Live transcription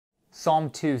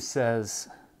Psalm 2 says,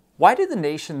 "Why do the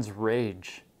nations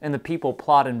rage and the people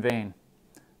plot in vain?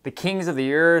 The kings of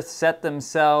the earth set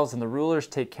themselves and the rulers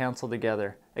take counsel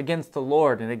together against the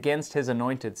Lord and against his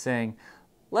anointed, saying,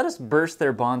 let us burst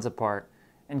their bonds apart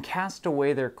and cast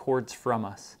away their cords from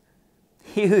us.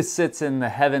 He who sits in the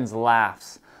heavens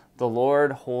laughs. The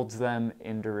Lord holds them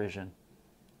in derision."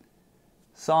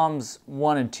 Psalms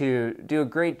 1 and 2 do a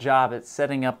great job at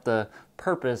setting up the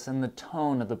purpose and the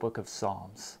tone of the book of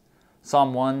Psalms.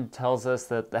 Psalm 1 tells us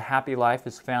that the happy life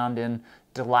is found in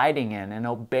delighting in and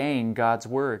obeying God's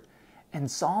word. And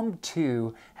Psalm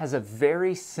 2 has a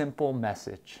very simple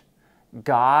message.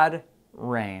 God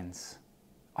reigns.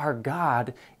 Our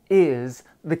God is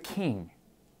the King.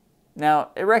 Now,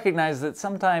 it recognizes that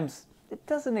sometimes it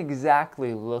doesn't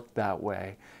exactly look that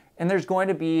way. And there's going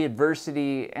to be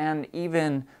adversity and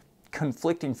even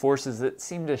conflicting forces that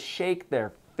seem to shake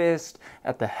their fist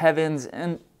at the heavens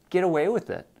and get away with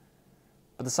it.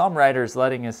 But the psalm writer is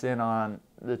letting us in on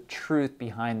the truth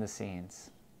behind the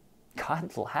scenes.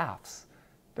 God laughs.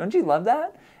 Don't you love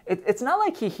that? It's not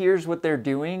like he hears what they're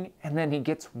doing and then he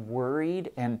gets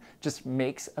worried and just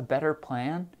makes a better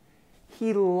plan.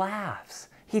 He laughs.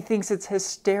 He thinks it's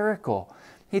hysterical.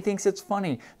 He thinks it's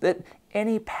funny that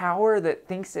any power that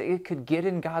thinks that it could get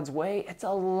in God's way, it's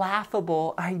a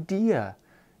laughable idea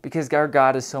because our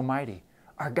God is so mighty.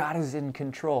 Our God is in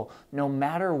control, no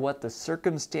matter what the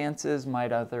circumstances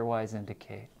might otherwise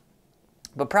indicate.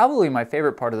 But probably my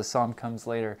favorite part of the psalm comes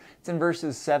later. It's in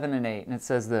verses 7 and 8, and it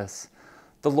says this,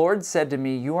 "The Lord said to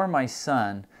me, you are my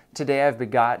son. Today I've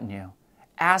begotten you.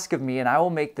 Ask of me, and I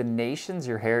will make the nations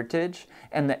your heritage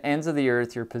and the ends of the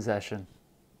earth your possession."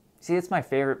 See, it's my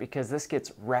favorite because this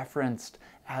gets referenced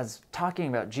as talking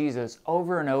about Jesus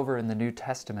over and over in the New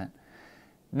Testament.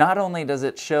 Not only does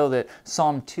it show that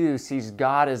Psalm 2 sees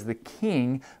God as the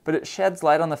King, but it sheds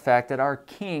light on the fact that our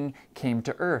King came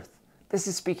to earth. This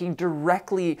is speaking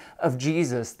directly of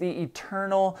Jesus, the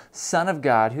eternal Son of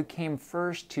God, who came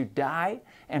first to die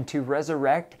and to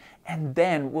resurrect, and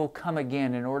then will come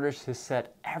again in order to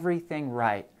set everything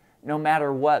right, no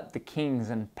matter what the kings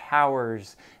and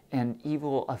powers and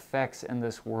evil effects in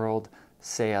this world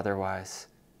say otherwise.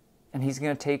 And he's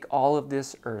going to take all of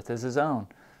this earth as his own.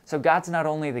 So God's not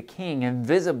only the King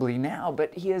invisibly now,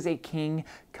 but he is a King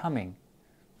coming.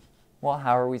 Well,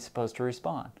 how are we supposed to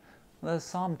respond? The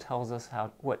psalm tells us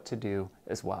what to do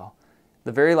as well.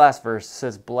 The very last verse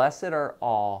says, "Blessed are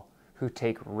all who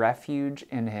take refuge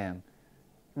in him."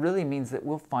 It really means that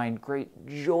we'll find great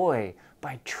joy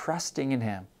by trusting in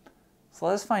him. So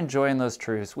let us find joy in those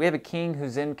truths. We have a King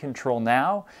who's in control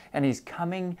now, and he's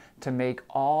coming to make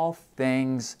all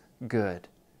things good.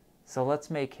 So let's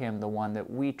make him the one that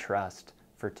we trust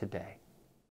for today.